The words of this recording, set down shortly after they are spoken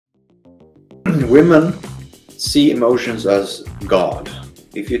Women see emotions as God.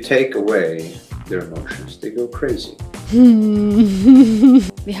 If you take away their emotions, they go crazy.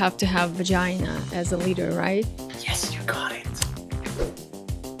 We have to have vagina as a leader, right? Yes, you got it.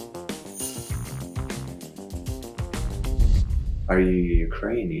 Are you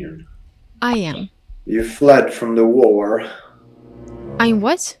Ukrainian? I am. You fled from the war. I'm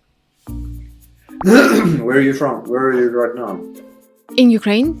what? Where are you from? Where are you right now? In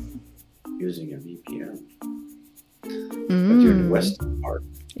Ukraine? Using a VPN. But you're in the western part.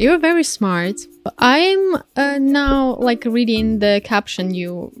 You're very smart. I'm now like reading the caption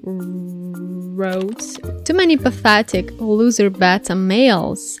you wrote. Too many pathetic loser beta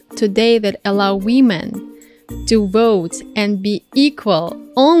males today that allow women to vote and be equal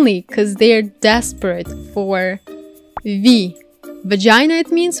only because they're desperate for vagina,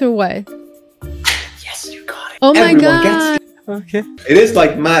 it means, or what? Yes, you got it. Oh my Everyone god. gets it. Okay. It is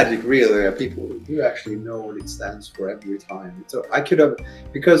like magic, really. People do actually know what it stands for every time. So I could have,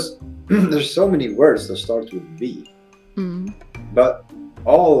 because there's so many words that start with V. But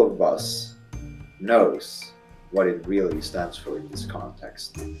all of us knows what it really stands for in this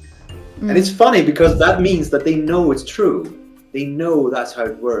context. And it's funny because that means that they know it's true. They know that's how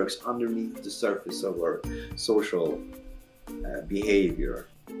it works underneath the surface of our social behavior.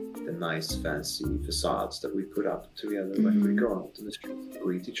 The nice fancy facades that we put up together when we go out in the street,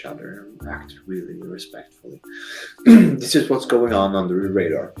 greet each other and act really respectfully. This is what's going on under the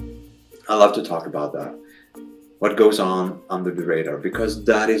radar. I love to talk about that. What goes on under the radar, because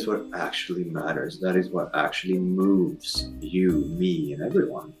that is what actually matters. That is what actually moves you, me, and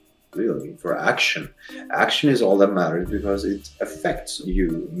everyone, really, for action. Action is all that matters because it affects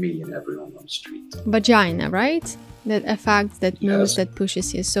you, me, and everyone on the street. Vagina, right? That affects, that moves, that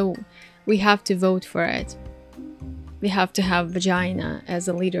pushes you. So we have to vote for it. We have to have vagina as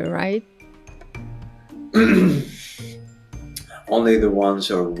a leader, right? Only the ones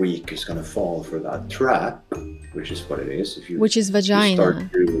who are weak is going to fall for that trap, which is what it is. If you, which is vagina.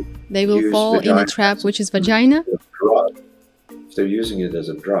 They will fall in a trap, which is vagina? If they're using it as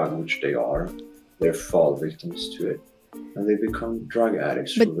a drug, which they are, they're fall victims to it. And they become drug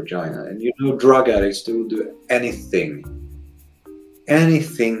addicts for vagina. And you know, drug addicts, they will do anything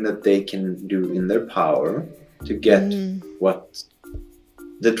that they can do in their power to get what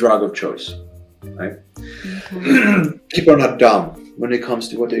the drug of choice, right? Okay. People are not dumb when it comes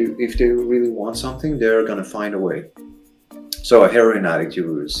to what they, if they really want something, they're gonna find a way. So a heroin addict,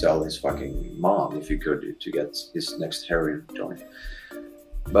 you would sell his fucking mom if you could to get his next heroin joint.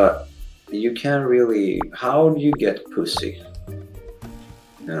 But you can't really, how do you get pussy?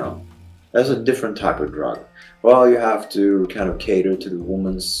 You know, that's a different type of drug. Well, you have to kind of cater to the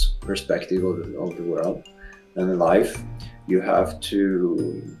woman's perspective of the world and life. You have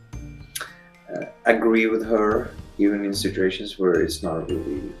to agree with her, even in situations where it's not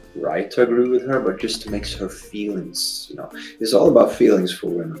really right to agree with her, but just to make her feelings, you know. It's all about feelings for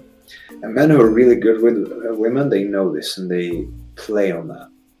women. And men who are really good with women, they know this and they play on that.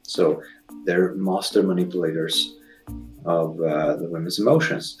 So they're master manipulators of the women's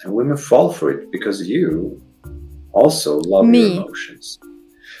emotions, and women fall for it because you also love your emotions.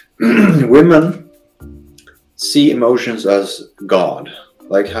 Women see emotions as God,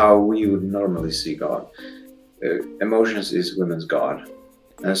 like how we would normally see God. Emotions is women's God,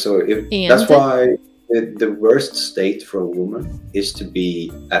 and so that's why the worst state for a woman is to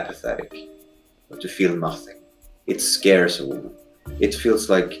be apathetic, or to feel nothing. It scares a woman. It feels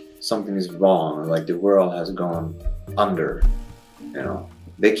like something is wrong, like the world has gone under, you know.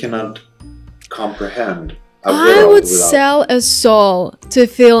 They cannot comprehend a world. I would sell a soul to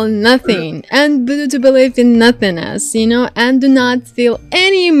feel nothing and to believe in nothingness, you know, and do not feel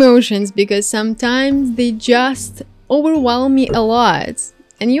any emotions because sometimes they just overwhelm me a lot.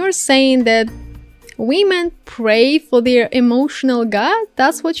 And you're saying that women pray for their emotional God?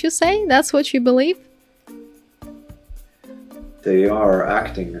 That's what you say? That's what you believe? They are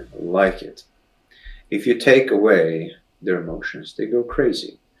acting like it. If you take away their emotions, they go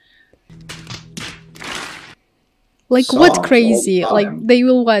crazy. Like songs, what crazy? Like they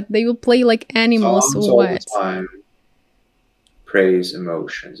will what? They will play like animals songs or what? All the time. Praise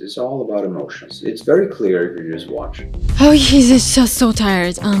emotions. It's all about emotions. It's very clear if you just watch it. Oh, he's just so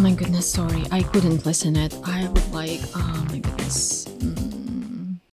tired. Oh my goodness, sorry. I couldn't listen it. I would like, oh my goodness.